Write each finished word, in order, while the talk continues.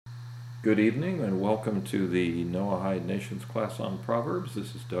Good evening and welcome to the Noahide Nations class on Proverbs.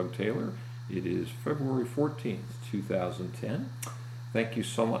 This is Doug Taylor. It is February 14th, 2010. Thank you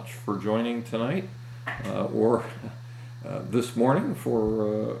so much for joining tonight or this morning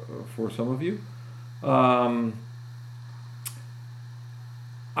for some of you. I'd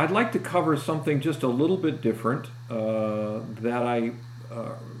like to cover something just a little bit different that I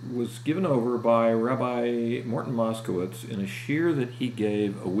was given over by Rabbi Morton Moskowitz in a shiur that he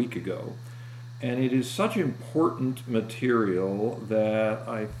gave a week ago. And it is such important material that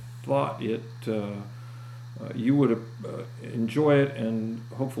I thought you would enjoy it and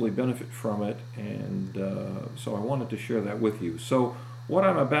hopefully benefit from it. And so I wanted to share that with you. So what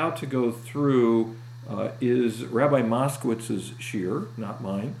I'm about to go through is Rabbi Moskowitz's shiur, not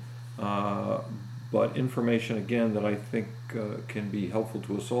mine. But information, again, that I think can be helpful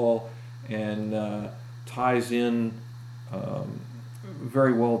to us all and ties in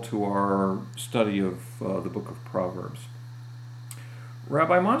very well to our study of the book of Proverbs.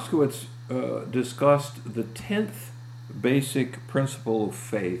 Rabbi Moskowitz discussed the 10th basic principle of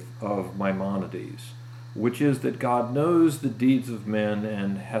faith of Maimonides, which is that God knows the deeds of men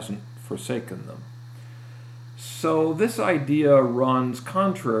and hasn't forsaken them. So this idea runs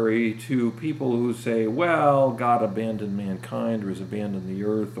contrary to people who say, well, God abandoned mankind or has abandoned the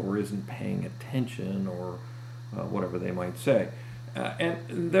earth or isn't paying attention or whatever they might say. And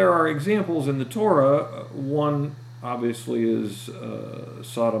there are examples in the Torah. One obviously is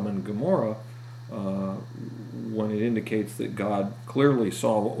Sodom and Gomorrah, when it indicates that God clearly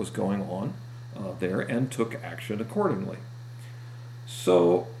saw what was going on there and took action accordingly.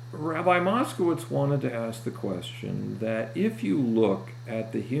 So Rabbi Moskowitz wanted to ask the question that if you look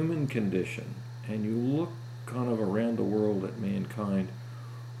at the human condition and you look kind of around the world at mankind,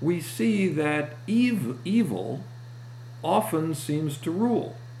 we see that evil often seems to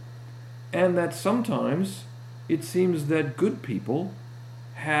rule, and that sometimes it seems that good people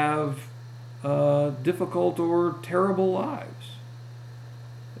have difficult or terrible lives.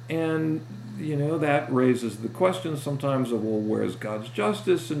 And that raises the question sometimes of, well, where's God's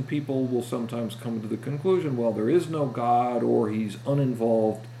justice? And people will sometimes come to the conclusion, well, there is no God, or he's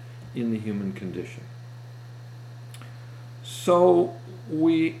uninvolved in the human condition. So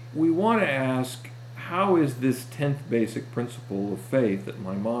we want to ask, how is this 10th basic principle of faith that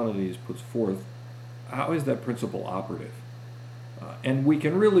Maimonides puts forth, how is that principle operative? And we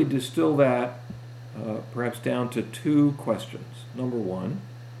can really distill that perhaps down to two questions. Number one,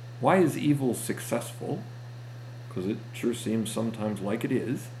 why is evil successful? Because it sure seems sometimes like it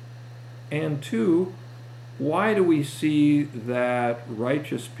is. And two, why do we see that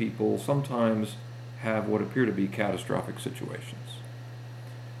righteous people sometimes have what appear to be catastrophic situations?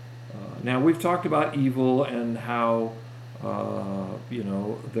 Now, we've talked about evil and how,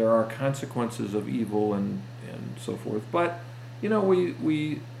 there are consequences of evil and so forth. But,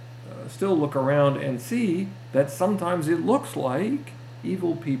 we still look around and see that sometimes it looks like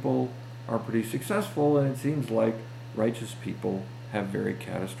evil people are pretty successful, and it seems like righteous people have very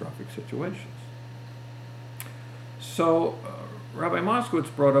catastrophic situations. So, Rabbi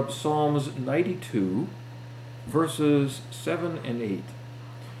Moskowitz brought up Psalms 92, verses 7 and 8.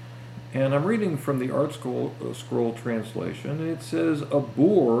 And I'm reading from the Art Scroll translation, and it says, "A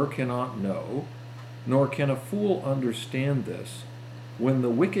boor cannot know, nor can a fool understand this, when the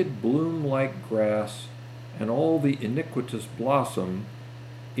wicked bloom like grass, and all the iniquitous blossom,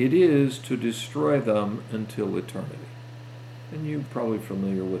 it is to destroy them until eternity." And you're probably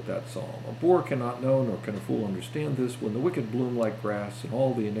familiar with that psalm. "A boor cannot know, nor can a fool understand this, when the wicked bloom like grass, and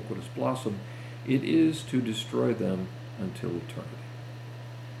all the iniquitous blossom, it is to destroy them until eternity."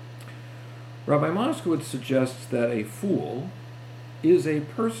 Rabbi Moskowitz suggests that a fool is a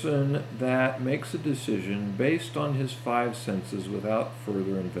person that makes a decision based on his five senses without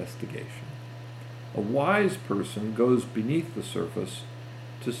further investigation. A wise person goes beneath the surface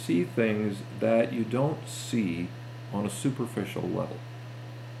to see things that you don't see on a superficial level.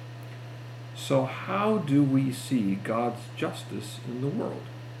 So how do we see God's justice in the world?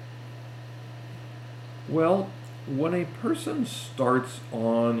 Well, when a person starts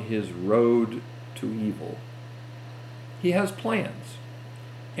on his road to evil, he has plans,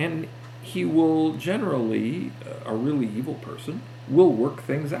 and he will generally, a really evil person, will work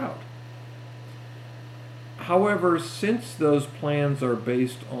things out. However, since those plans are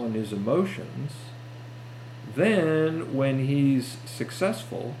based on his emotions, then when he's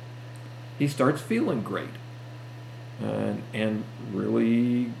successful, he starts feeling great and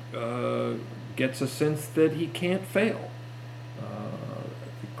really gets a sense that he can't fail.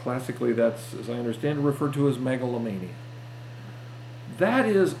 Classically, that's, as I understand it, referred to as megalomania. that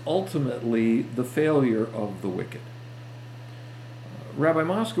is ultimately the failure of the wicked. Rabbi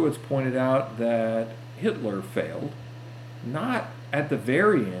Moskowitz pointed out that Hitler failed, not at the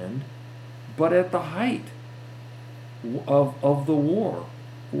very end, but at the height of the war,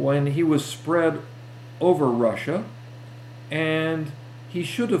 when he was spread over Russia, and he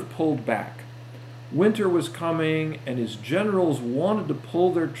should have pulled back. Winter was coming, and his generals wanted to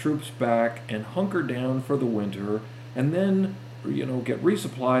pull their troops back and hunker down for the winter, and then, get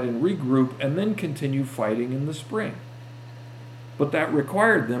resupplied and regroup, and then continue fighting in the spring. But that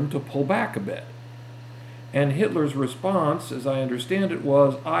required them to pull back a bit. And Hitler's response, as I understand it,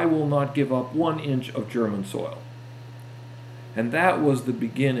 was, "I will not give up 1 inch of German soil." And that was the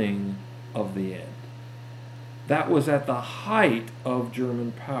beginning of the end. That was at the height of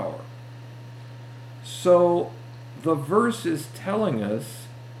German power. So the verse is telling us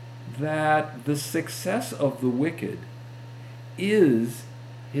that the success of the wicked is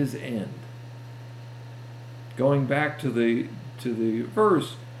his end. Going back to the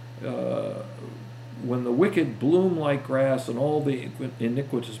verse, when the wicked bloom like grass and all the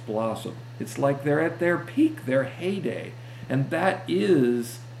iniquitous blossom, it's like they're at their peak, their heyday. And that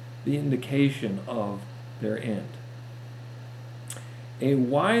is the indication of their end. A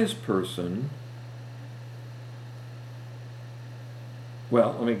wise person,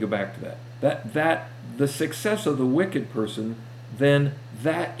 well, let me go back to that. That the success of the wicked person, then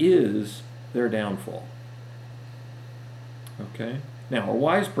that is their downfall. Okay? Now, a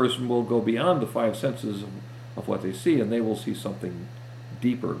wise person will go beyond the 5 senses of what they see, and they will see something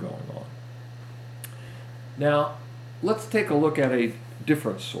deeper going on. Now, let's take a look at a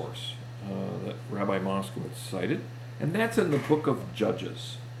different source that Rabbi Moskowitz cited, and that's in the book of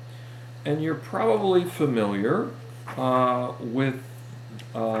Judges. And you're probably familiar with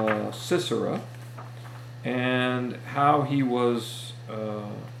Sisera and how he was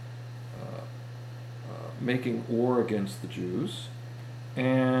making war against the Jews,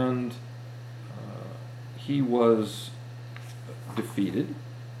 and he was defeated.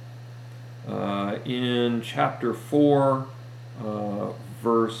 In chapter 4,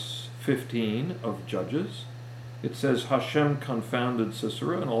 verse 15 of Judges, it says, Hashem confounded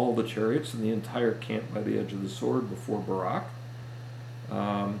Sisera and all the chariots and the entire camp by the edge of the sword before Barak.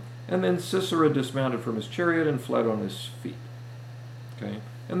 And then Sisera dismounted from his chariot and fled on his feet. Okay,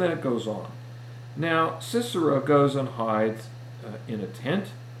 and then it goes on. Now, Sisera goes and hides in a tent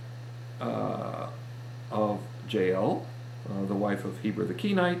of Jael, the wife of Heber the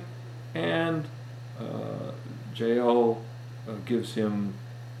Kenite, and Jael gives him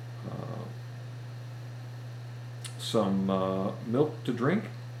some milk to drink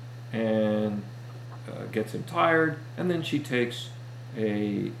and gets him tired, and then she takes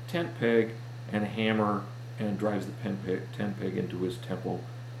a tent peg and a hammer and drives the tent peg into his temple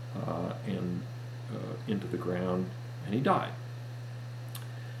and into the ground, and he died.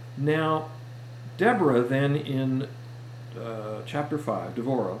 Now, Deborah then in chapter 5,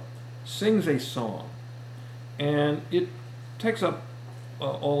 Devorah, sings a song, and it takes up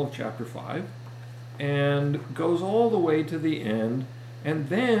all of chapter 5 and goes all the way to the end, and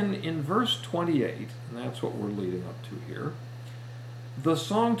then in verse 28, and that's what we're leading up to here, the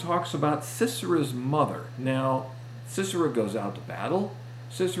song talks about Sisera's mother. Now, Sisera goes out to battle.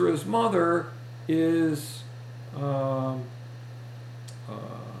 Sisera's mother is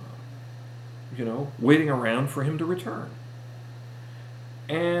waiting around for him to return.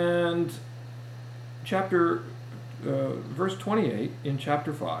 And verse 28 in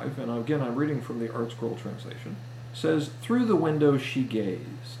chapter 5, and again I'm reading from the ArtScroll translation, says, "Through the window she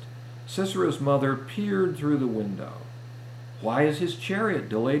gazed. Sisera's mother peered through the window. Why is his chariot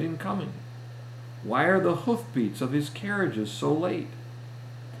delayed in coming? Why are the hoofbeats of his carriages so late?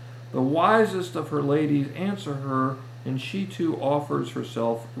 The wisest of her ladies answer her, and she too offers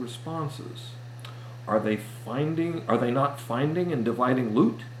herself responses. Are they not finding and dividing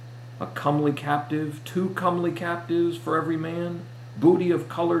loot? A comely captive, 2 comely captives for every man, booty of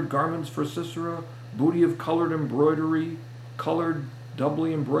colored garments for Sisera, booty of colored embroidery, colored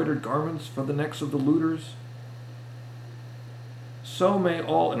doubly embroidered garments for the necks of the looters. So may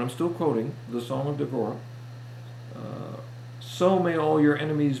all," and I'm still quoting the Song of Devorah, "so may all your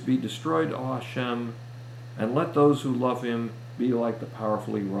enemies be destroyed, O Hashem, and let those who love him be like the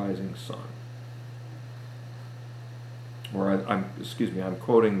powerfully rising sun." Or I'm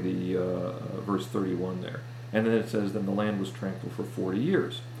quoting the verse 31 there. And then it says, "Then the land was tranquil for 40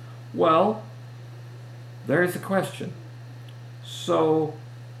 years. Well, there's the question. So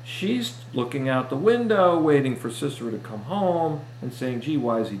she's looking out the window, waiting for Sisera to come home, and saying, "Gee,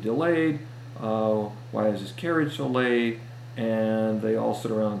 why is he delayed? Why is his carriage so late?" and they all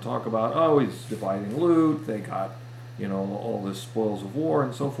sit around and talk about, oh, he's dividing loot, they got, all this spoils of war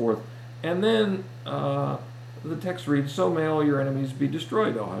and so forth. And then the text reads, so may all your enemies be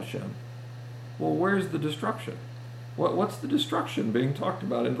destroyed, O Hashem. Well, where's the destruction? What's the destruction being talked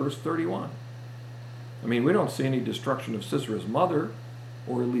about in verse 31? I mean, we don't see any destruction of Sisera's mother,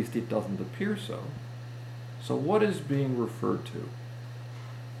 or at least it doesn't appear so. So what is being referred to?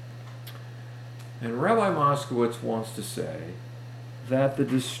 And Rabbi Moskowitz wants to say that the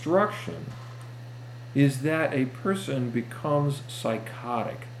destruction is that a person becomes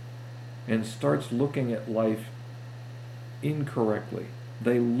psychotic and starts looking at life incorrectly.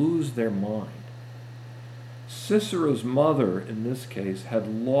 They lose their mind. Sisera's mother, in this case, had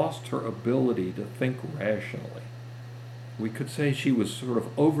lost her ability to think rationally. We could say she was sort of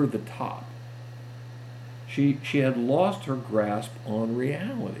over the top. She had lost her grasp on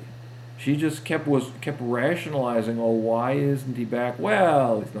reality. She just kept rationalizing, oh, why isn't he back?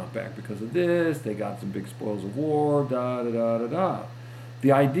 Well, he's not back because of this. They got some big spoils of war, da-da-da-da-da.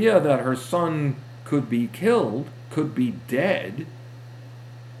 The idea that her son could be killed, could be dead,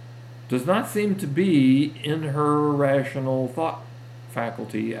 does not seem to be in her rational thought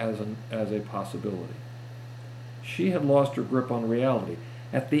faculty as a possibility. She had lost her grip on reality.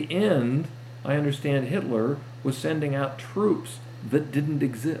 At the end, I understand Hitler was sending out troops that didn't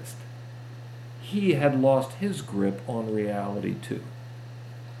exist. He had lost his grip on reality too.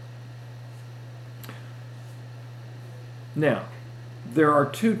 Now, there are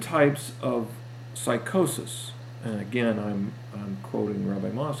two types of psychosis. And again, I'm quoting Rabbi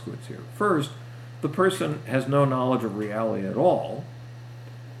Moskowitz here. First, the person has no knowledge of reality at all.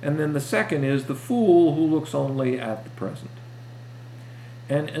 And then the second is the fool who looks only at the present.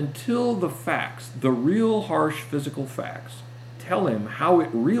 And until the facts, the real harsh physical facts, tell him how it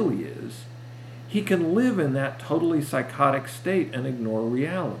really is, he can live in that totally psychotic state and ignore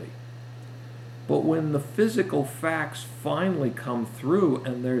reality. But when the physical facts finally come through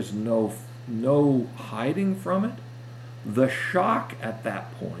and there's no hiding from it, the shock at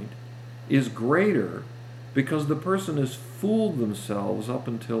that point is greater because the person has fooled themselves up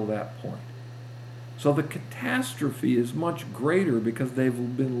until that point. So the catastrophe is much greater because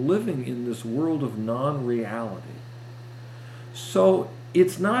they've been living in this world of non-reality. So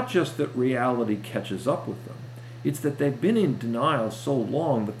it's not just that reality catches up with them. It's that they've been in denial so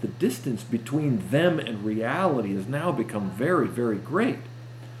long that the distance between them and reality has now become very, very great.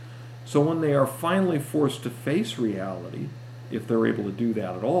 So when they are finally forced to face reality, if they're able to do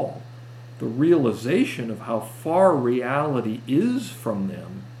that at all, the realization of how far reality is from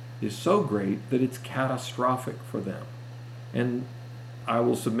them is so great that it's catastrophic for them. And I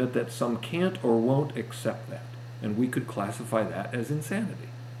will submit that some can't or won't accept that. And we could classify that as insanity.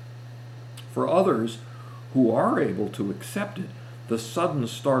 For others who are able to accept it, the sudden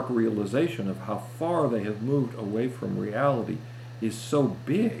stark realization of how far they have moved away from reality is so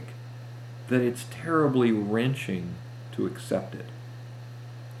big that it's terribly wrenching to accept it.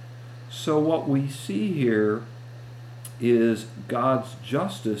 So what we see here is God's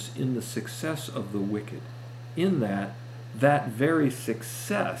justice in the success of the wicked, in that very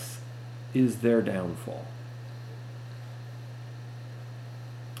success is their downfall.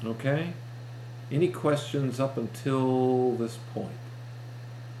 Okay? Any questions up until this point?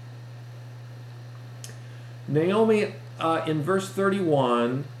 Naomi, in verse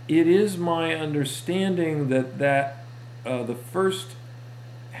 31, it is my understanding that the first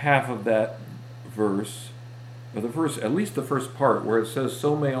half of that verse, or at least the first part, where it says,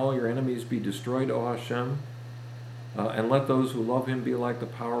 so may all your enemies be destroyed, O Hashem, and let those who love him be like the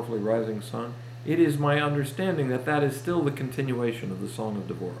powerfully rising sun. It is my understanding that is still the continuation of the Song of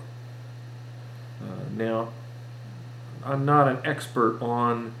Devorah. Now, I'm not an expert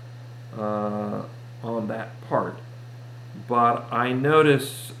on that part, but I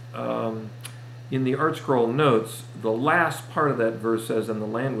notice in the Art Scroll notes, the last part of that verse says, and the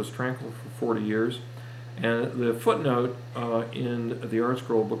land was tranquil for 40 years. And the footnote in the Art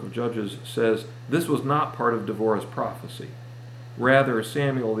Scroll Book of Judges says, this was not part of Devorah's prophecy. Rather,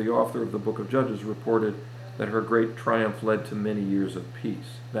 Samuel, the author of the Book of Judges, reported that her great triumph led to many years of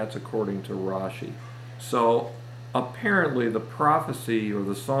peace. That's according to Rashi. So apparently the prophecy or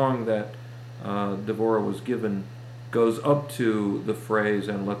the song that Devorah was given goes up to the phrase,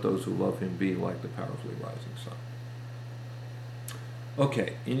 and let those who love him be like the powerfully rising sun.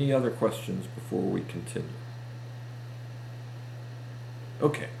 Okay, any other questions before we continue?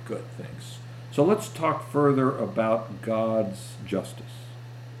 Okay, good, thanks. So let's talk further about God's justice.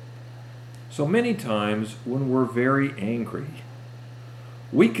 So many times when we're very angry,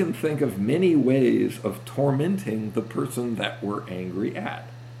 we can think of many ways of tormenting the person that we're angry at.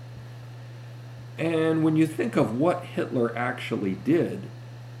 And when you think of what Hitler actually did,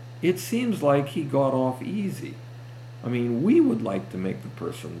 it seems like he got off easy. I mean, we would like to make the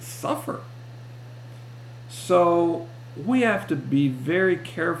person suffer. So we have to be very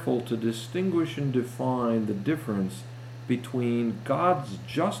careful to distinguish and define the difference between God's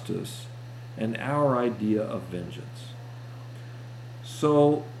justice and our idea of vengeance.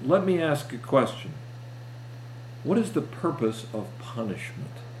 So let me ask a question. What is the purpose of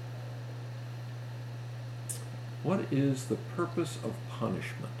punishment? What is the purpose of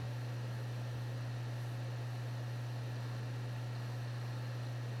punishment?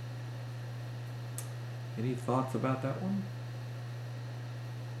 Any thoughts about that one?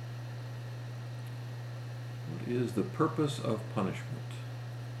 What is the purpose of punishment?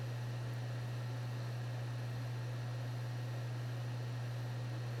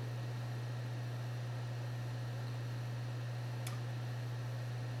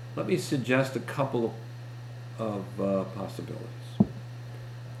 Let me suggest a couple of possibilities.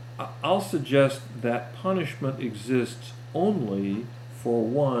 I'll suggest that punishment exists only for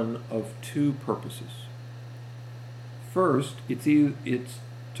one of two purposes. First, it's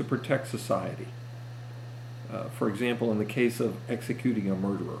to protect society. For example, in the case of executing a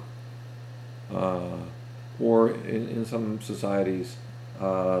murderer, or in some societies,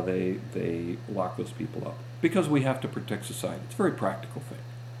 they lock those people up because we have to protect society. It's a very practical thing.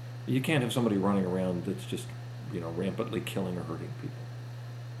 You can't have somebody running around that's just, rampantly killing or hurting people.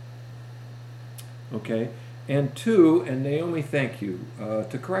 Okay? And two, and Naomi, thank you,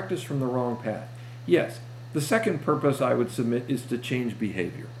 to correct us from the wrong path. Yes, the second purpose I would submit is to change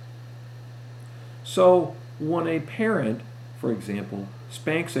behavior. So when a parent, for example,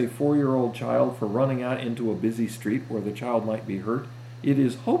 spanks a 4-year-old child for running out into a busy street where the child might be hurt, it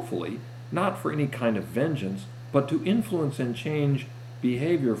is hopefully not for any kind of vengeance, but to influence and change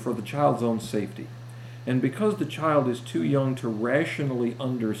behavior for the child's own safety. And because the child is too young to rationally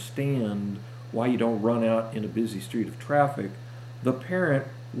understand why you don't run out in a busy street of traffic, the parent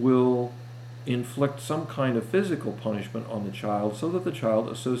will inflict some kind of physical punishment on the child so that the child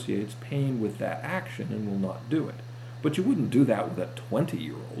associates pain with that action and will not do it. But you wouldn't do that with a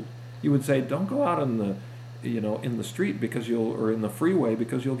 20-year-old. You would say, don't go out in the street or in the freeway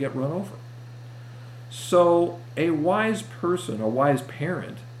because you'll get run over. So a wise person, a wise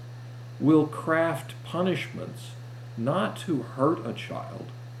parent, will craft punishments not to hurt a child,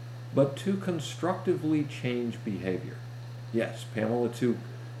 but to constructively change behavior. Yes, Pamela, to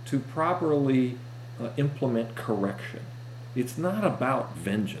properly implement correction. It's not about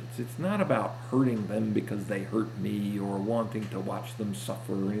vengeance. It's not about hurting them because they hurt me or wanting to watch them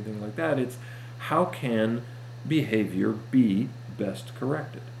suffer or anything like that. It's how can behavior be best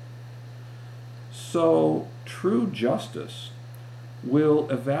corrected? So true justice will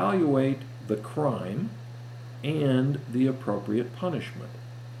evaluate the crime and the appropriate punishment.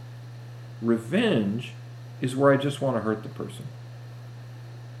 Revenge is where I just want to hurt the person.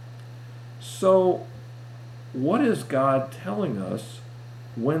 So what is God telling us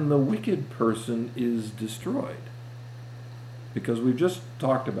when the wicked person is destroyed? Because we've just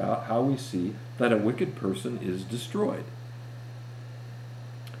talked about how we see that a wicked person is destroyed.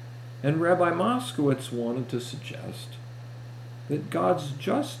 And Rabbi Moskowitz wanted to suggest that God's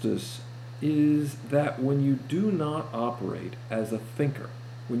justice is that when you do not operate as a thinker,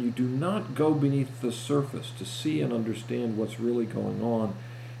 when you do not go beneath the surface to see and understand what's really going on,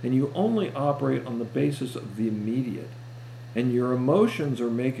 and you only operate on the basis of the immediate, and your emotions are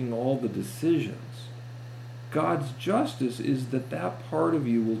making all the decisions, God's justice is that that part of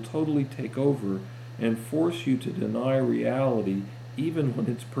you will totally take over and force you to deny reality even when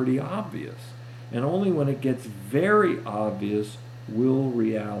it's pretty obvious. And only when it gets very obvious will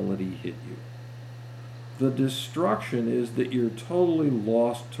reality hit you. The destruction is that you're totally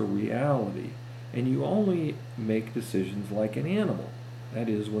lost to reality, and you only make decisions like an animal. That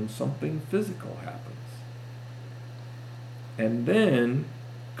is, when something physical happens. And then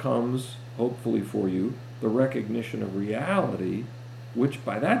comes, hopefully for you, the recognition of reality, which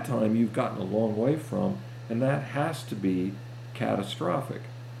by that time you've gotten a long way from, and that has to be catastrophic,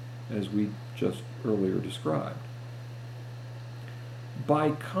 as we just earlier described.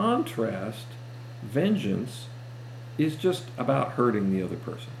 By contrast, vengeance is just about hurting the other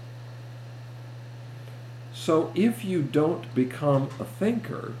person. So if you don't become a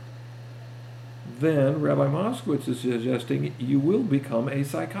thinker, then Rabbi Moskowitz is suggesting you will become a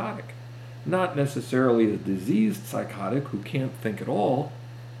psychotic. Not necessarily a diseased psychotic who can't think at all,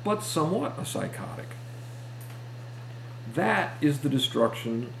 but somewhat a psychotic. That is the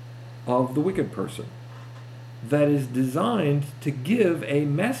destruction of the wicked person that is designed to give a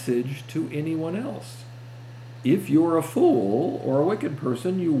message to anyone else. If you're a fool or a wicked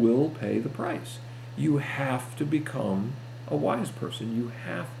person, you will pay the price. You have to become a wise person. You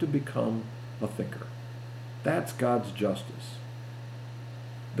have to become a thinker. That's God's justice.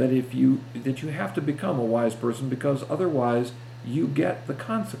 That you have to become a wise person, because otherwise you get the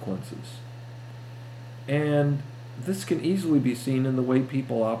consequences. And this can easily be seen in the way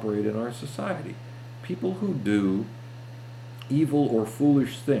people operate in our society. People who do evil or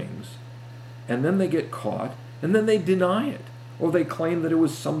foolish things, and then they get caught, and then they deny it, or they claim that it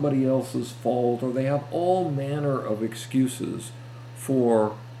was somebody else's fault, or they have all manner of excuses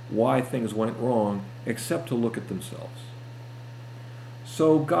for why things went wrong, except to look at themselves.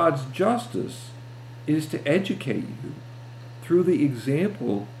 So God's justice is to educate you through the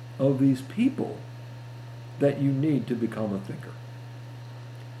example of these people that you need to become a thinker.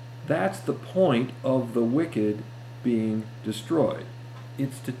 That's the point of the wicked being destroyed.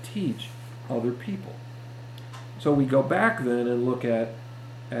 It's to teach other people. So we go back then and look at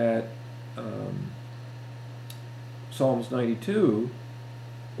Psalms 92.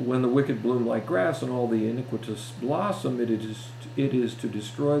 When the wicked bloom like grass and all the iniquitous blossom, it is to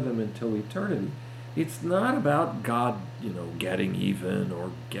destroy them until eternity. It's not about God, getting even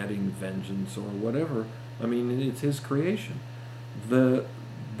or getting vengeance or whatever. I mean, it's His creation. The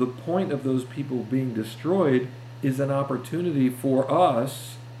point of those people being destroyed is an opportunity for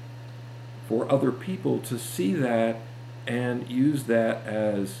us, for other people, to see that and use that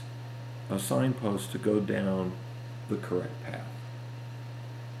as a signpost to go down the correct path.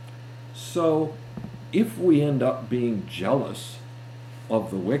 So, if we end up being jealous of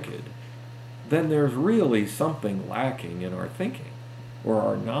the wicked, then there's really something lacking in our thinking or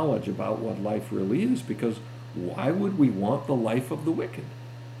our knowledge about what life really is, because why would we want the life of the wicked?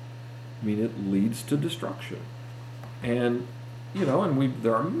 I mean, it leads to destruction. And, there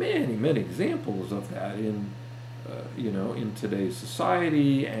are many, many examples of that in today's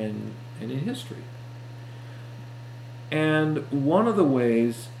society and in history. And one of the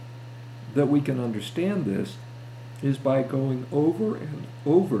ways that we can understand this is by going over and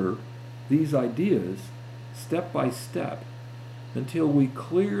over these ideas step by step until we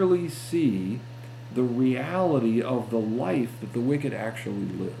clearly see the reality of the life that the wicked actually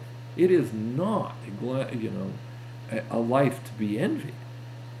live. It is not, a life to be envied.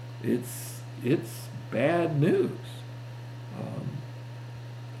 It's bad news,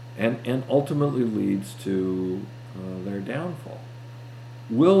 and ultimately leads to their downfall.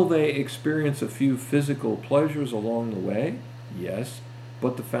 Will they experience a few physical pleasures along the way? Yes,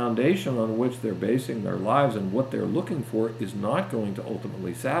 but the foundation on which they're basing their lives and what they're looking for is not going to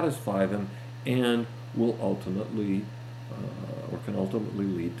ultimately satisfy them, and will ultimately or can ultimately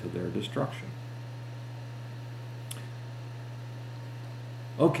lead to their destruction.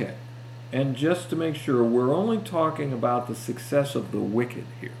 Okay, and just to make sure, we're only talking about the success of the wicked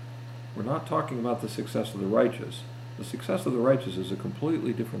here. We're not talking about the success of the righteous. The success of the righteous is a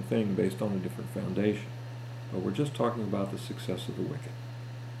completely different thing based on a different foundation. But we're just talking about the success of the wicked.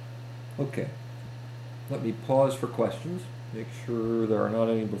 Okay, let me pause for questions. Make sure there are not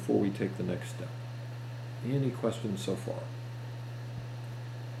any before we take the next step. Any questions so far?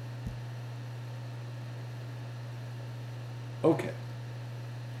 Okay.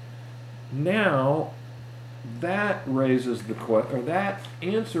 Now, that raises that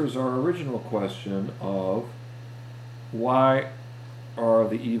answers our original question of why are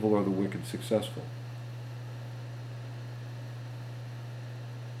the evil or the wicked successful?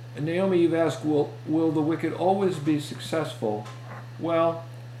 And Naomi, you've asked, will the wicked always be successful? Well,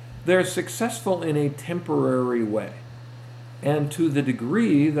 they're successful in a temporary way. And to the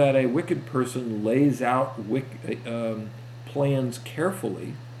degree that a wicked person lays out plans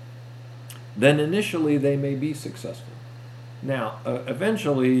carefully, then initially they may be successful. Now,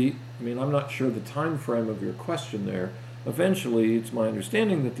 eventually, I'm not sure the time frame of your question there. Eventually, it's my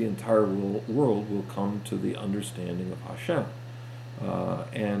understanding that the entire world will come to the understanding of Hashem.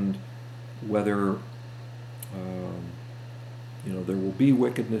 And whether there will be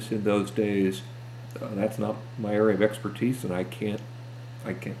wickedness in those days, that's not my area of expertise, and I can't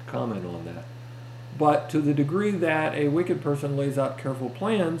comment on that. But to the degree that a wicked person lays out careful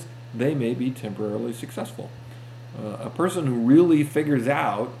plans, they may be temporarily successful. A person who really figures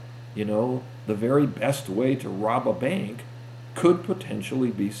out, the very best way to rob a bank could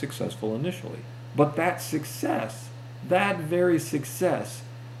potentially be successful initially. But that very success,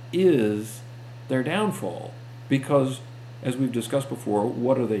 is their downfall. Because, as we've discussed before,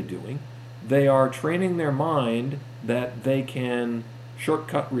 what are they doing? They are training their mind that they can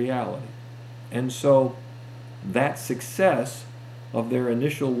shortcut reality. And so that success of their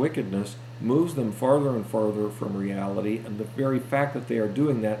initial wickedness moves them farther and farther from reality, and the very fact that they are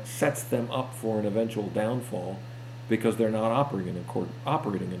doing that sets them up for an eventual downfall because they're not operating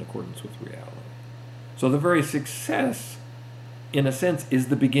in accordance with reality. So the very success, in a sense, is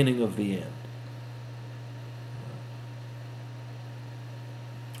the beginning of the end.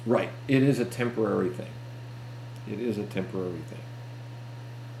 Right, it is a temporary thing. It is a temporary thing.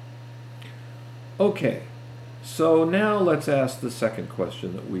 Okay, so now let's ask the second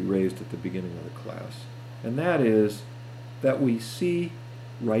question that we raised at the beginning of the class, and that is that we see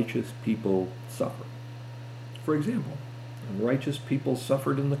righteous people suffer. For example, righteous people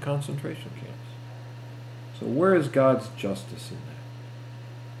suffered in the concentration camps. So where is God's justice in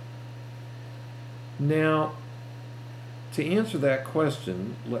that? Now, to answer that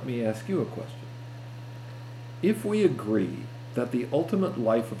question, let me ask you a question. If we agree that the ultimate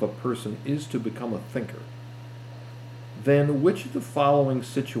life of a person is to become a thinker, then which of the following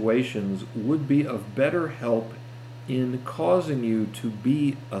situations would be of better help in causing you to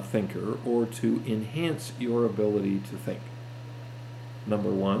be a thinker or to enhance your ability to think?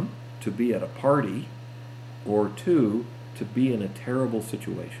 Number one, to be at a party, or two, to be in a terrible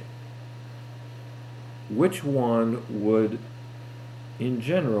situation. Which one would, in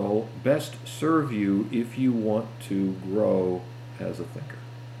general, best serve you if you want to grow as a thinker?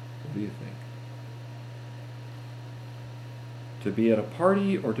 What do you think? To be at a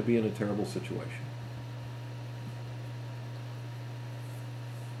party or to be in a terrible situation?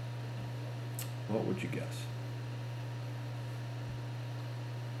 What would you guess?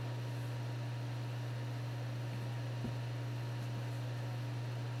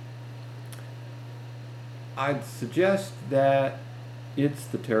 I'd suggest that it's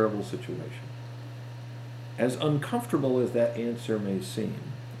the terrible situation. As uncomfortable as that answer may seem,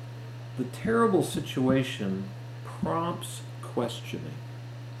 the terrible situation prompts questioning.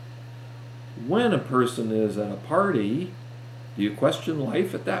 When a person is at a party, do you question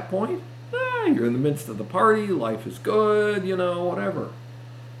life at that point? You're in the midst of the party, life is good, whatever.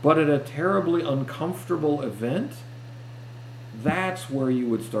 But at a terribly uncomfortable event, that's where you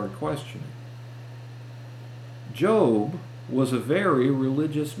would start questioning. Job was a very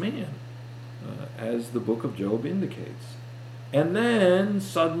religious man, as the book of Job indicates. And then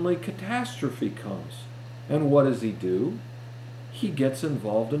suddenly catastrophe comes. And what does he do? He gets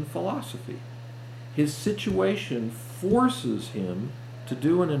involved in philosophy. His situation forces him to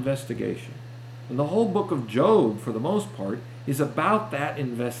do an investigation. And the whole book of Job, for the most part, is about that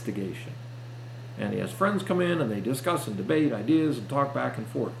investigation. And he has friends come in and they discuss and debate ideas and talk back and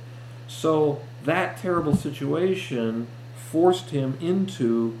forth. So that terrible situation forced him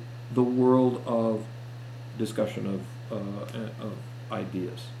into the world of discussion of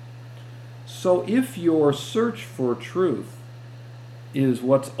ideas. So if your search for truth is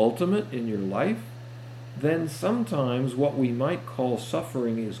what's ultimate in your life, then sometimes what we might call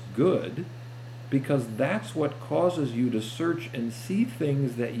suffering is good, because that's what causes you to search and see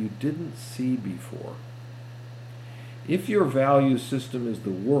things that you didn't see before. If your value system is the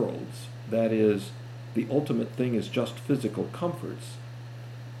world's, that is, the ultimate thing is just physical comforts,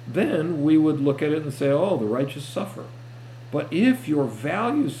 then we would look at it and say, oh, the righteous suffer. But if your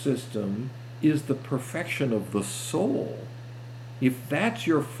value system is the perfection of the soul, if that's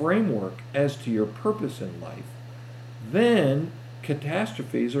your framework as to your purpose in life, then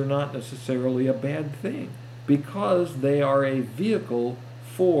catastrophes are not necessarily a bad thing, because they are a vehicle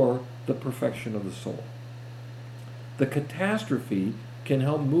for the perfection of the soul. The catastrophe can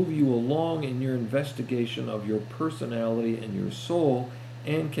help move you along in your investigation of your personality and your soul,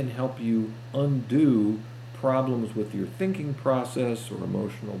 and can help you undo problems with your thinking process or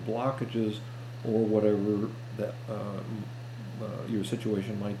emotional blockages or whatever that your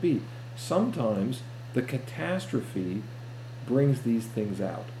situation might be. Sometimes the catastrophe brings these things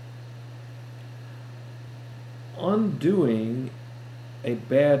out. Undoing a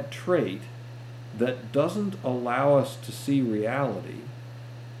bad trait that doesn't allow us to see reality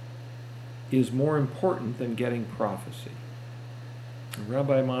is more important than getting prophecy.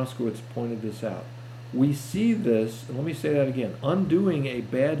 Rabbi Moskowitz pointed this out. We see this, and let me say that again, undoing a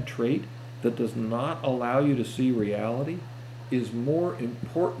bad trait that does not allow you to see reality is more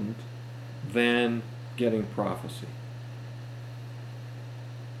important than getting prophecy.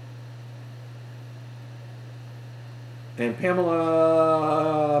 And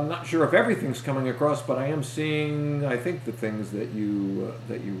Pamela, I'm not sure if everything's coming across, but I am seeing, I think, the things that you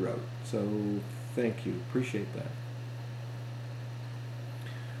wrote. So thank you, appreciate that.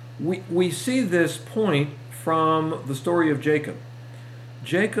 We see this point from the story of Jacob.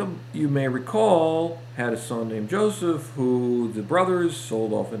 Jacob, you may recall, had a son named Joseph who the brothers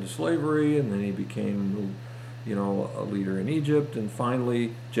sold off into slavery, and then he became, a leader in Egypt, and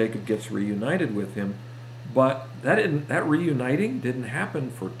finally Jacob gets reunited with him. But that reuniting didn't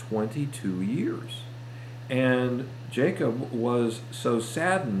happen for 22 years. And Jacob was so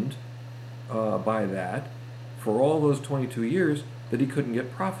saddened by that for all those 22 years that he couldn't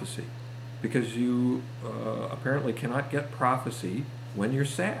get prophecy, because you apparently cannot get prophecy when you're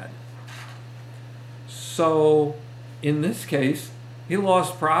sad. So in this case, he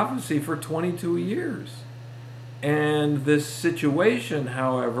lost prophecy for 22 years. And this situation,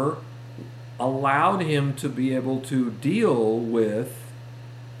 however, allowed him to be able to deal with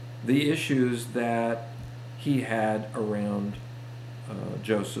the issues that he had around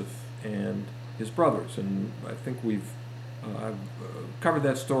Joseph and his brothers. And I think I've covered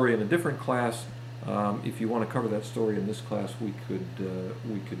that story in a different class. If you want to cover that story in this class, we could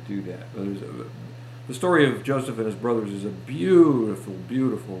do that. The story of Joseph and his brothers is a beautiful,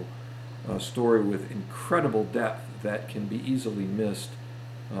 beautiful story with incredible depth that can be easily missed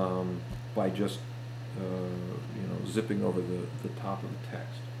by just zipping over the top of the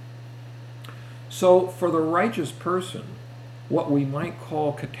text. So for the righteous person, what we might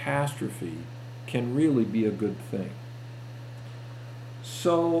call catastrophe can really be a good thing.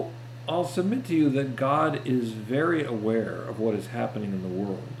 So I'll submit to you that God is very aware of what is happening in the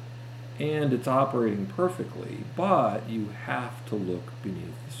world, and it's operating perfectly, but you have to look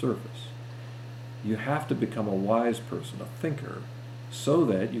beneath the surface. You have to become a wise person, a thinker, so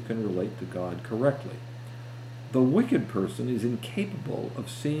that you can relate to God correctly. The wicked person is incapable of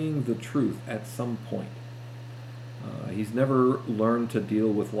seeing the truth at some point. He's never learned to deal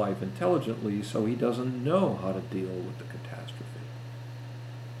with life intelligently, so he doesn't know how to deal with the catastrophe.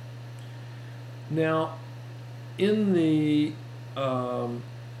 Now, in the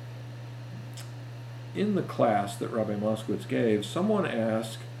class that Rabbi Moskowitz gave, someone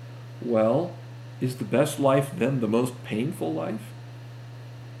asked, well, is the best life then the most painful life?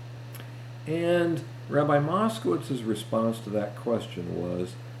 And Rabbi Moskowitz's response to that question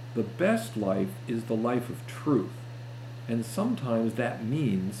was, the best life is the life of truth, and sometimes that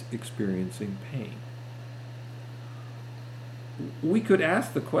means experiencing pain. We could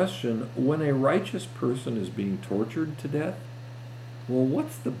ask the question, when a righteous person is being tortured to death, well,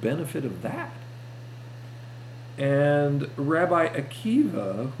 what's the benefit of that? And Rabbi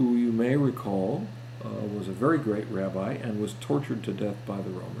Akiva, who you may recall was a very great rabbi and was tortured to death by the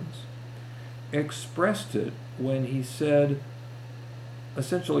Romans, expressed it when he said,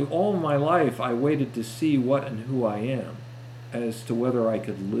 essentially, all my life I waited to see what and who I am, as to whether I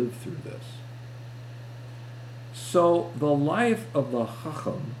could live through this. So the life of the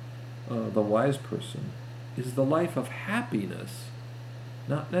Chacham, the wise person, is the life of happiness,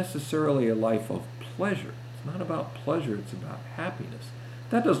 not necessarily a life of pleasure. It's not about pleasure, it's about happiness.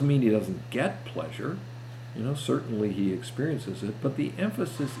 That doesn't mean he doesn't get pleasure. Certainly he experiences it, but the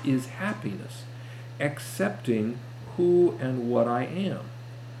emphasis is happiness, accepting who and what I am.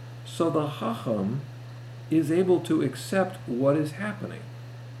 So the Chacham is able to accept what is happening.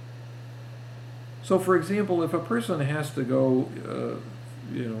 So, for example, if a person has to go,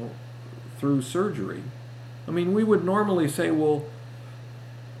 through surgery, we would normally say, well,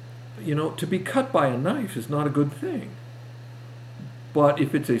 to be cut by a knife is not a good thing. But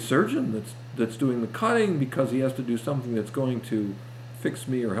if it's a surgeon that's doing the cutting because he has to do something that's going to fix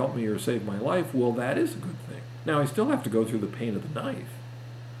me or help me or save my life, well, that is a good thing. Now, I still have to go through the pain of the knife,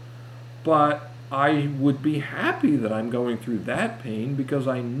 but I would be happy that I'm going through that pain because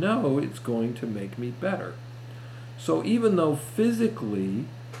I know it's going to make me better. So even though physically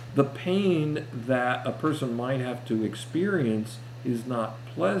the pain that a person might have to experience is not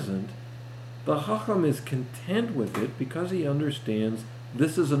pleasant, the Chacham is content with it because he understands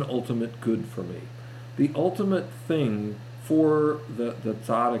this is an ultimate good for me. The ultimate thing for the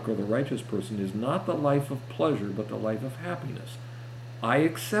tzaddik or the righteous person is not the life of pleasure, but the life of happiness. I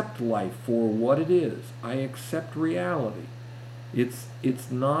accept life for what it is. I accept reality.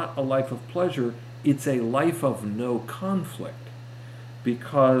 It's not a life of pleasure, it's a life of no conflict,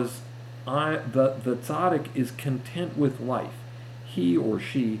 because the tzaddik is content with life. He or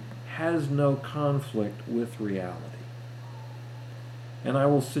she has no conflict with reality. And I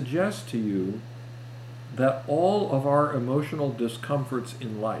will suggest to you that all of our emotional discomforts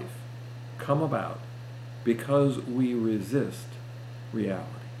in life come about because we resist reality.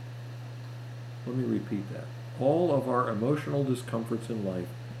 Let me repeat that. All of our emotional discomforts in life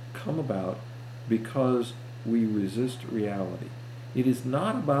come about because we resist reality. It is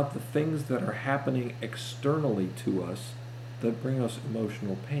not about the things that are happening externally to us that bring us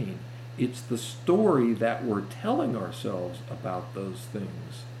emotional pain. It's the story that we're telling ourselves about those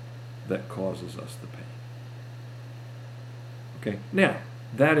things that causes us the pain. Okay, now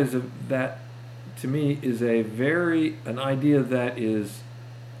that to me is an idea that is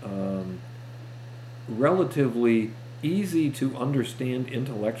relatively easy to understand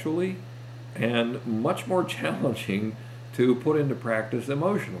intellectually and much more challenging to put into practice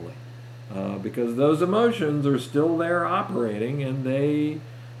emotionally, because those emotions are still there operating, and they,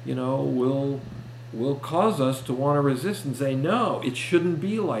 will cause us to want to resist and say, no, it shouldn't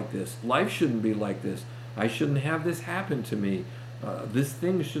be like this. Life shouldn't be like this. I shouldn't have this happen to me. This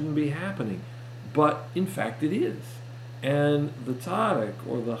thing shouldn't be happening. But in fact it is. And the tzaddik,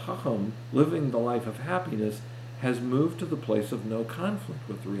 or the chacham, living the life of happiness, has moved to the place of no conflict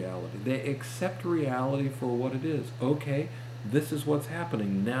with reality. They accept reality for what it is. Okay, this is what's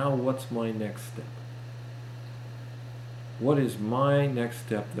happening. Now what's my next step? What is my next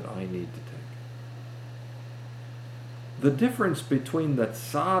step that I need to take? The difference between the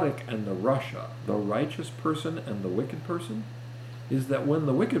tzaddik and the rasha, the righteous person and the wicked person, is that when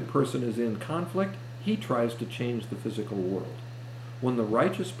the wicked person is in conflict, he tries to change the physical world. When the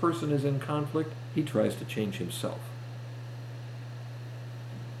righteous person is in conflict, he tries to change himself.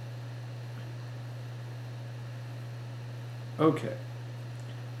 Okay.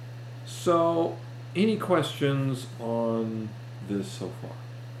 So, any questions on this so far?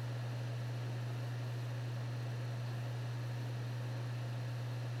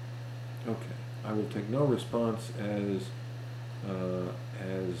 Okay. I will take no response as a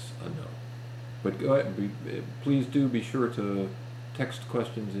no. But go ahead, please do be sure to text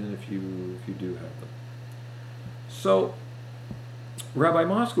questions in if you do have them. So, Rabbi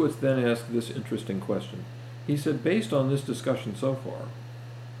Moskowitz then asked this interesting question. He said, based on this discussion so far,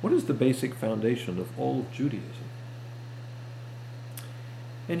 what is the basic foundation of all of Judaism?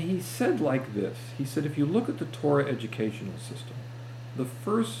 And he said like this. He said, if you look at the Torah educational system, the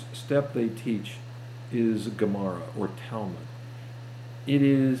first step they teach is Gemara, or Talmud. It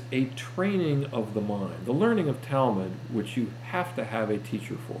is a training of the mind. The learning of Talmud, which you have to have a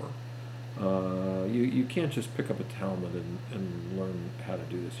teacher for. You can't just pick up a Talmud and learn how to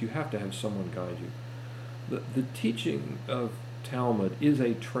do this. You have to have someone guide you. The teaching of Talmud is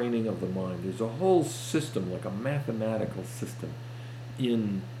a training of the mind. There's a whole system, like a mathematical system,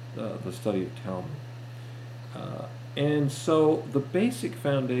 in the study of Talmud. And so the basic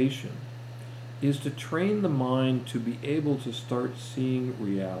foundation is to train the mind to be able to start seeing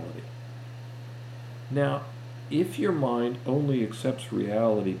reality. Now, if your mind only accepts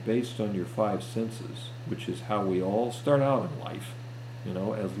reality based on your five senses, which is how we all start out in life,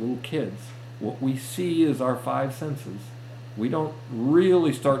 as little kids, what we see is our five senses. We don't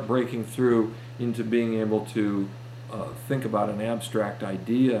really start breaking through into being able to think about an abstract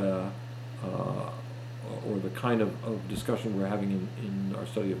idea or the kind of discussion we're having in our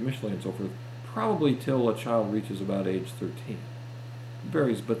study of Mishle and so forth, probably till a child reaches about age 13. It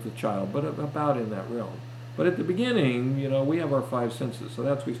varies but the child, but about in that realm. But at the beginning, we have our five senses, so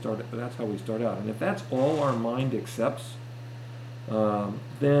that's how we start out. And if that's all our mind accepts,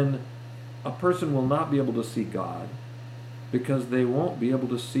 then a person will not be able to see God, because they won't be able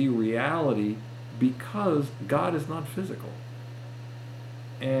to see reality, because God is not physical.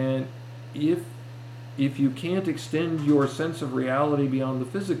 And if you can't extend your sense of reality beyond the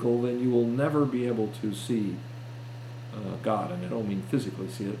physical, then you will never be able to see God. And I don't mean physically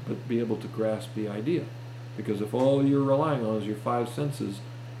see it, but be able to grasp the idea. Because if all you're relying on is your five senses,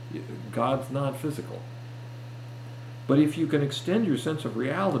 God's not physical. But if you can extend your sense of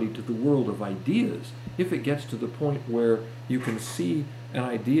reality to the world of ideas, if it gets to the point where you can see an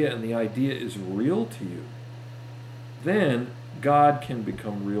idea and the idea is real to you, then God can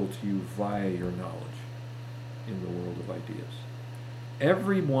become real to you via your knowledge in the world of ideas.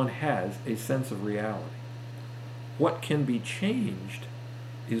 Everyone has a sense of reality. What can be changed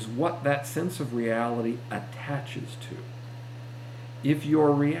is what that sense of reality attaches to. If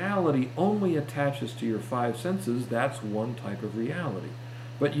your reality only attaches to your five senses, that's one type of reality.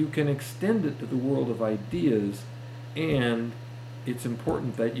 But you can extend it to the world of ideas, and it's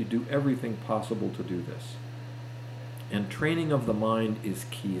important that you do everything possible to do this. And training of the mind is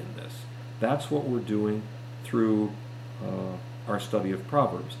key in this. That's what we're doing through our study of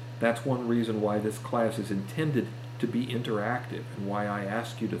Proverbs. That's one reason why this class is intended to be interactive, and why I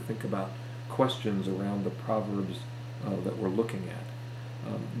ask you to think about questions around the Proverbs that we're looking at.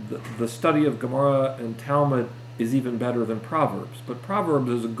 The study of Gemara and Talmud is even better than Proverbs, but Proverbs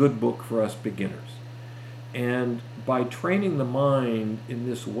is a good book for us beginners. And by training the mind in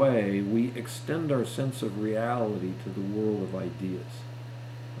this way, we extend our sense of reality to the world of ideas.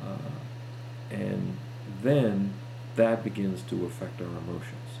 And then that begins to affect our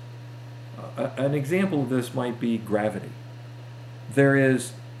emotions. An example of this might be gravity. There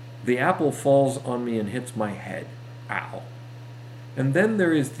is the apple falls on me and hits my head. Ow. And then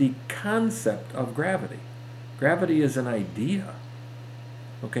there is the concept of gravity. Gravity is an idea.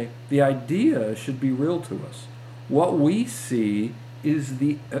 Okay? The idea should be real to us. What we see is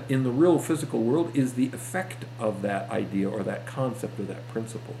in the real physical world is the effect of that idea or that concept or that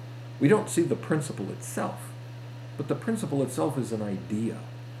principle. We don't see the principle itself, but the principle itself is an idea.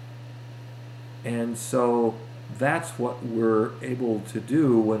 And so that's what we're able to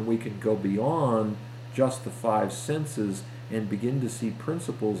do when we can go beyond just the five senses and begin to see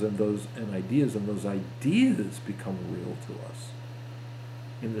principles and ideas, and those ideas become real to us.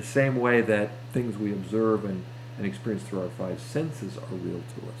 In the same way that things we observe and experience through our five senses are real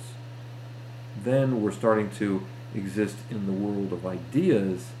to us. Then we're starting to exist in the world of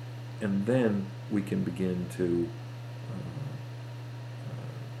ideas, and then we can begin to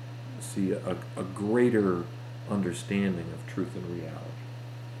see a greater understanding of truth and reality.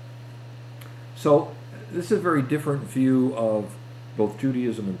 So this is a very different view of both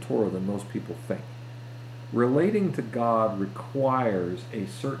Judaism and Torah than most people think. Relating to God requires a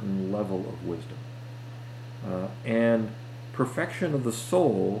certain level of wisdom. And perfection of the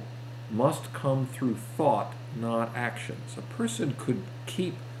soul must come through thought, not actions. A person could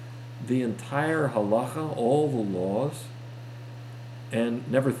keep the entire halacha, all the laws,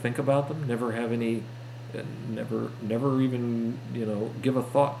 and never think about them, never have any, never even, give a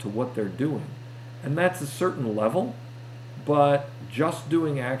thought to what they're doing. And that's a certain level, but just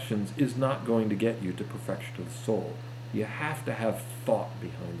doing actions is not going to get you to perfection of the soul. You have to have thought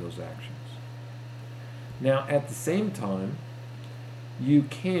behind those actions. Now, at the same time, you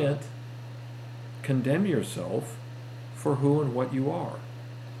can't condemn yourself for who and what you are.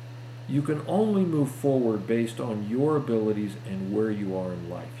 You can only move forward based on your abilities and where you are in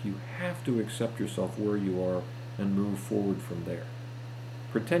life. You have to accept yourself where you are and move forward from there.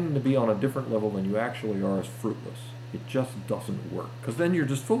 Pretending to be on a different level than you actually are is fruitless. It just doesn't work, because then you're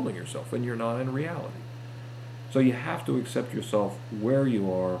just fooling yourself and you're not in reality. So you have to accept yourself where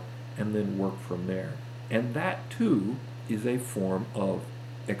you are and then work from there. And that too is a form of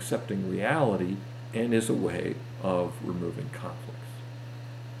accepting reality and is a way of removing conflicts.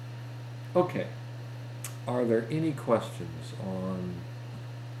 Okay, are there any questions on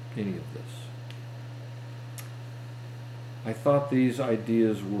any of this? I thought these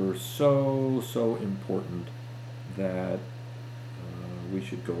ideas were so important that we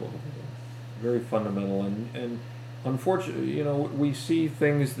should go over them. Very fundamental, and unfortunately, we see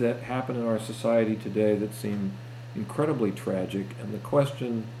things that happen in our society today that seem incredibly tragic, and the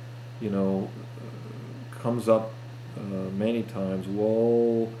question, comes up many times,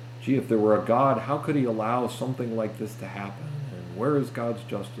 well, gee, if there were a God, how could he allow something like this to happen? And where is God's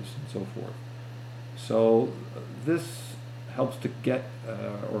justice and so forth? So this helps to get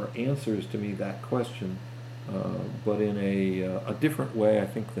or answers to me that question, but in a different way, I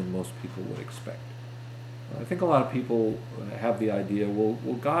think, than most people would expect. I think a lot of people have the idea, well,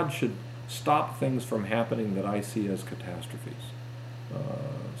 God should stop things from happening that I see as catastrophes.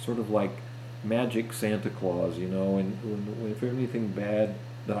 Sort of like magic Santa Claus, and if anything bad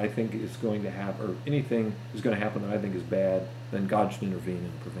that I think is going to happen, or anything is going to happen that I think is bad, then God should intervene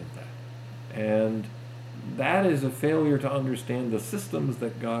and prevent that. And that is a failure to understand the systems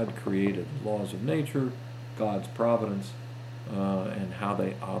that God created, the laws of nature, God's providence, and how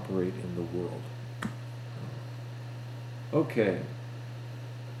they operate in the world. Okay.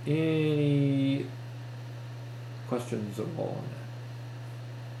 Any questions at all on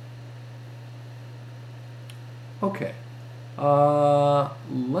that? Okay.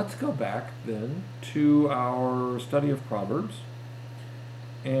 Let's go back then to our study of Proverbs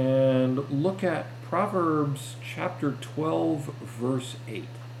and look at Proverbs chapter 12, verse 8.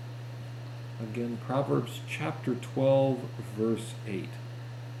 Again, Proverbs chapter 12, verse 8.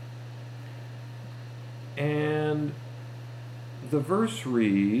 And the verse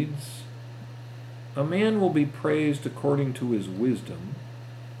reads, "A man will be praised according to his wisdom,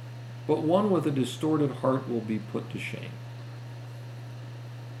 but one with a distorted heart will be put to shame."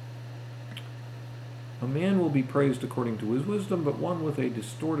 A man will be praised according to his wisdom, but one with a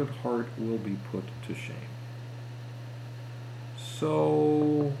distorted heart will be put to shame.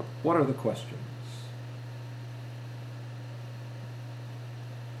 So, what are the questions?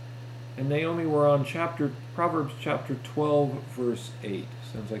 And Naomi, we're on Proverbs chapter 12, verse 8.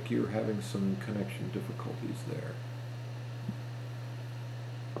 Sounds like you're having some connection difficulties there.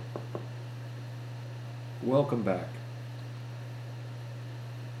 Welcome back.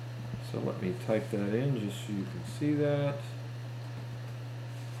 So let me type that in just so you can see that.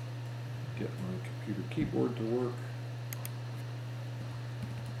 Get my computer keyboard to work.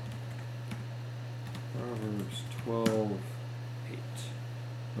 Proverbs 12, 8.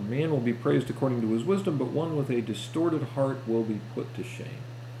 A man will be praised according to his wisdom, but one with a distorted heart will be put to shame.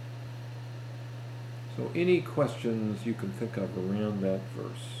 So any questions you can think of around that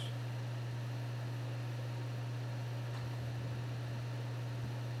verse?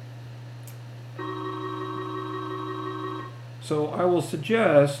 So I will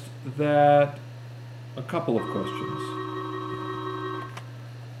suggest that a couple of questions.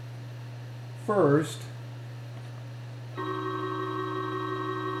 First,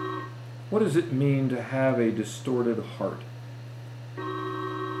 what does it mean to have a distorted heart?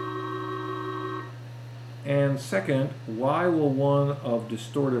 And second, why will one of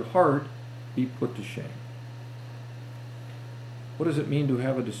distorted heart be put to shame? What does it mean to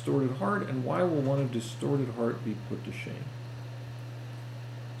have a distorted heart, and why will one of distorted heart be put to shame?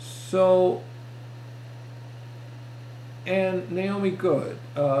 So, and Naomi, good.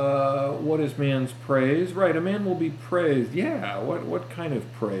 What is man's praise? Right, a man will be praised. Yeah, what kind of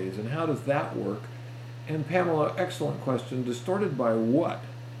praise, and how does that work? And Pamela, excellent question. Distorted by what?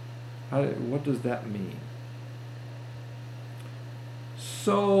 What does that mean?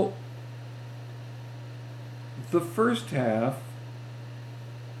 So, the first half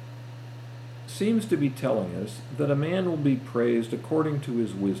seems to be telling us that a man will be praised according to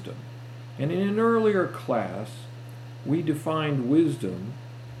his wisdom. And in an earlier class, we defined wisdom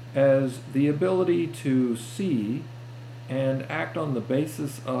as the ability to see and act on the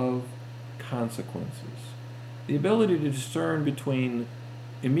basis of consequences. The ability to discern between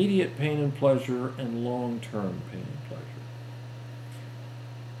immediate pain and pleasure and long-term pain and pleasure.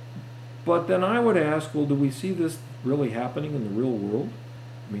 But then I would ask, well, do we see this really happening in the real world?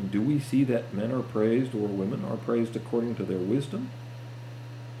 I mean, do we see that men are praised or women are praised according to their wisdom?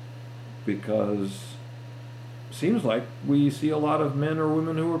 Because it seems like we see a lot of men or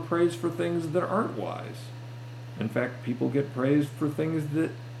women who are praised for things that aren't wise. In fact, people get praised for things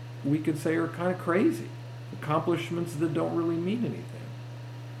that we could say are kind of crazy, accomplishments that don't really mean anything.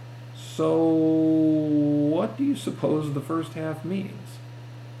 So, what do you suppose the first half means?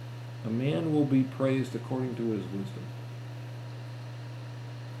 A man will be praised according to his wisdom.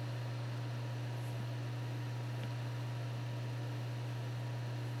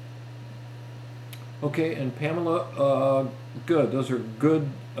 Okay, and Pamela, good. Those are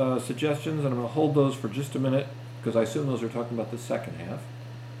good suggestions, and I'm going to hold those for just a minute because I assume those are talking about the second half.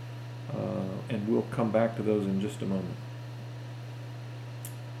 And we'll come back to those in just a moment.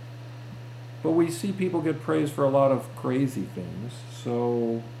 But we see people get praised for a lot of crazy things,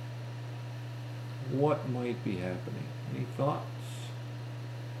 so what might be happening? Any thoughts?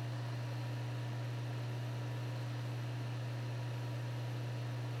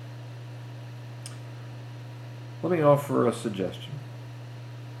 Let me offer a suggestion.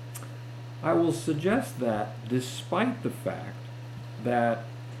 I will suggest that despite the fact that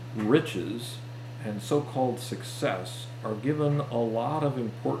riches and so-called success are given a lot of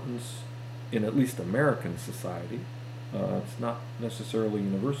importance in at least American society, it's not necessarily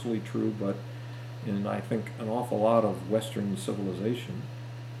universally true, but in, I think, an awful lot of Western civilization,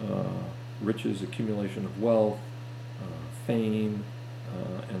 riches, accumulation of wealth, fame,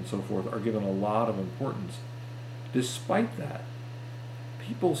 and so forth are given a lot of importance. Despite that,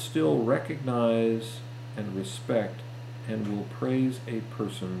 people still recognize and respect and will praise a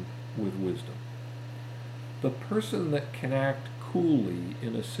person with wisdom. The person that can act coolly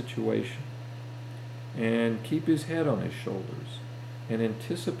in a situation and keep his head on his shoulders and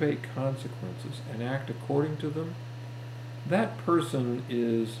anticipate consequences and act according to them, that person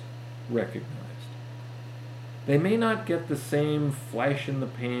is recognized. They may not get the same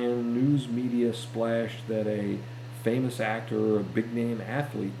flash-in-the-pan news media splash that a famous actor or a big-name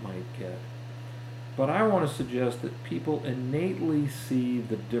athlete might get, but I want to suggest that people innately see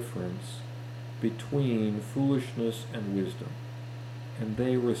the difference between foolishness and wisdom, and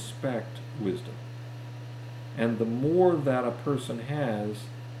they respect wisdom. And the more that a person has,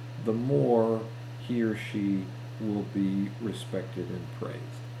 the more he or she will be respected and praised.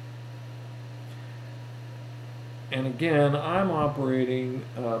 And again, I'm operating,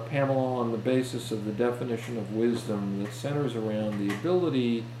 Pamela, on the basis of the definition of wisdom that centers around the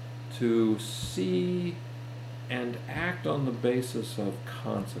ability to see and act on the basis of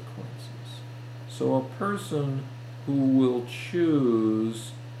consequences. So a person who will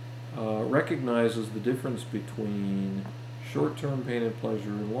choose recognizes the difference between short-term pain and pleasure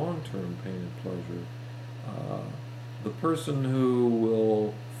and long-term pain and pleasure. The person who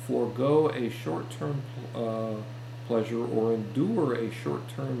will forego a short-term pleasure or endure a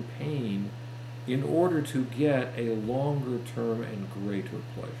short-term pain in order to get a longer-term and greater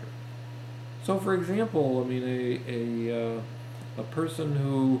pleasure. So, for example, I mean, a person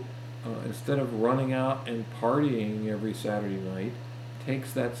who instead of running out and partying every Saturday night,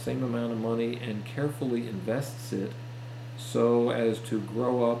 takes that same amount of money and carefully invests it so as to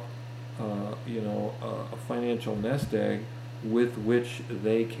grow up, a financial nest egg with which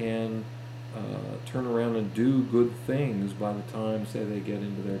they can turn around and do good things by the time, say, they get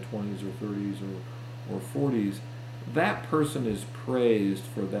into their 20s or 30s or 40s. That person is praised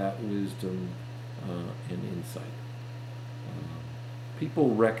for that wisdom and insight.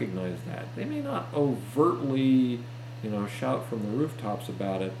 People recognize that. They may not overtly, shout from the rooftops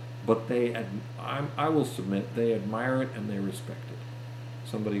about it, but I will submit, they admire it and they respect it.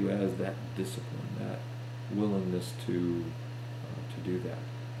 Somebody who has that discipline, that willingness to do that,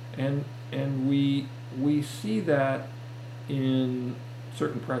 and we see that in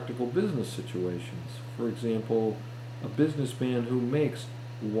certain practical business situations. For example, a businessman who makes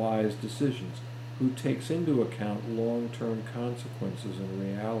wise decisions, who takes into account long-term consequences and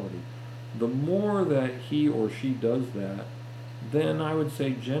reality. The more that he or she does that, then I would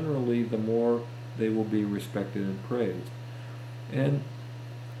say generally the more they will be respected and praised. And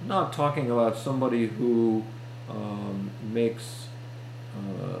not talking about somebody who makes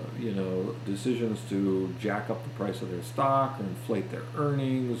decisions to jack up the price of their stock or inflate their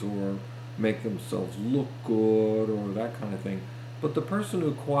earnings or make themselves look good or that kind of thing. But the person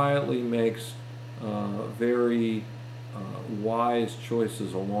who quietly makes very wise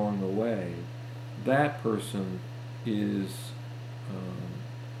choices along the way, that person is,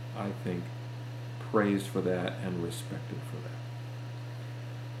 I think, praised for that and respected for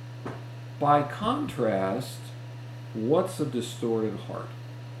that. By contrast, what's a distorted heart?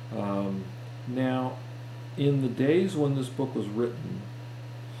 Now, in the days when this book was written,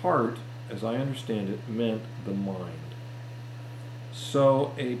 heart, as I understand it, meant the mind.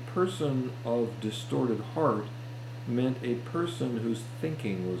 So a person of distorted heart meant a person whose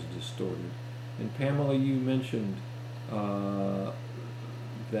thinking was distorted. And Pamela, you mentioned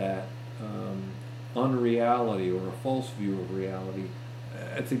that unreality or a false view of reality.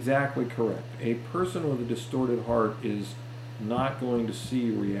 That's exactly correct. A person with a distorted heart is not going to see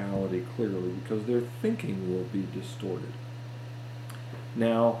reality clearly because their thinking will be distorted.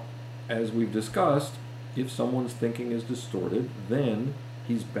 Now, as we've discussed, if someone's thinking is distorted, then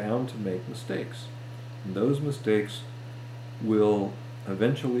he's bound to make mistakes. And those mistakes will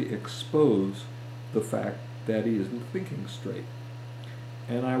eventually expose the fact that he isn't thinking straight.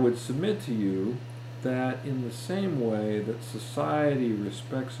 And I would submit to you that in the same way that society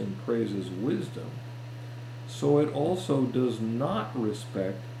respects and praises wisdom, so it also does not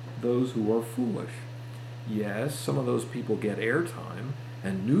respect those who are foolish. Yes, some of those people get airtime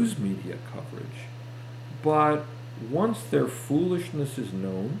and news media coverage, but once their foolishness is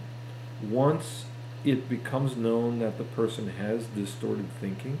known, once it becomes known that the person has distorted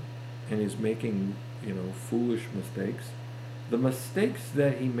thinking and is making, foolish mistakes, the mistakes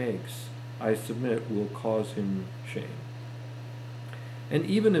that he makes, I submit, will cause him shame. And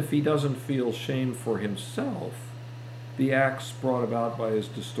even if he doesn't feel shame for himself, the acts brought about by his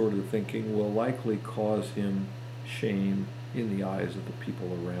distorted thinking will likely cause him shame in the eyes of the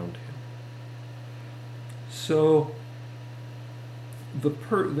people around him. So,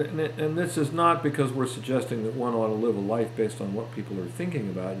 and this is not because we're suggesting that one ought to live a life based on what people are thinking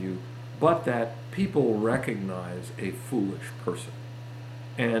about you, but that people recognize a foolish person.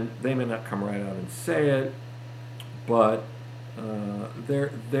 And they may not come right out and say it, but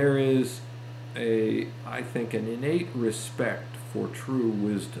there is I think, an innate respect for true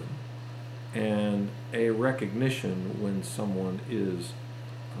wisdom and a recognition when someone is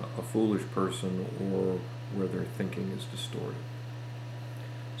a foolish person or where their thinking is distorted.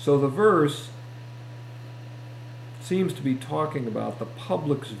 So the verse seems to be talking about the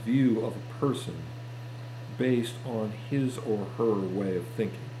public's view of a person based on his or her way of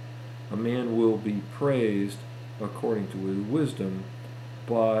thinking. A man will be praised according to his wisdom,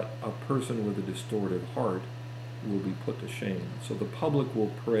 but a person with a distorted heart will be put to shame. So the public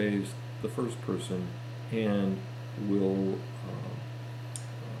will praise the first person and will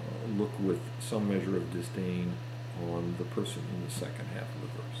look with some measure of disdain on the person in the second half of the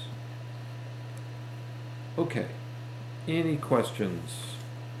verse. Okay, any questions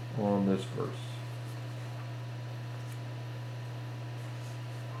on this verse?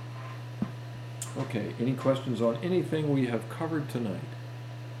 Okay, any questions on anything we have covered tonight?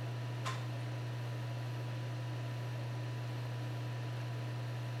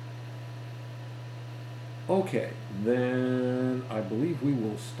 Okay, then I believe we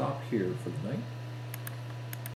will stop here for the night.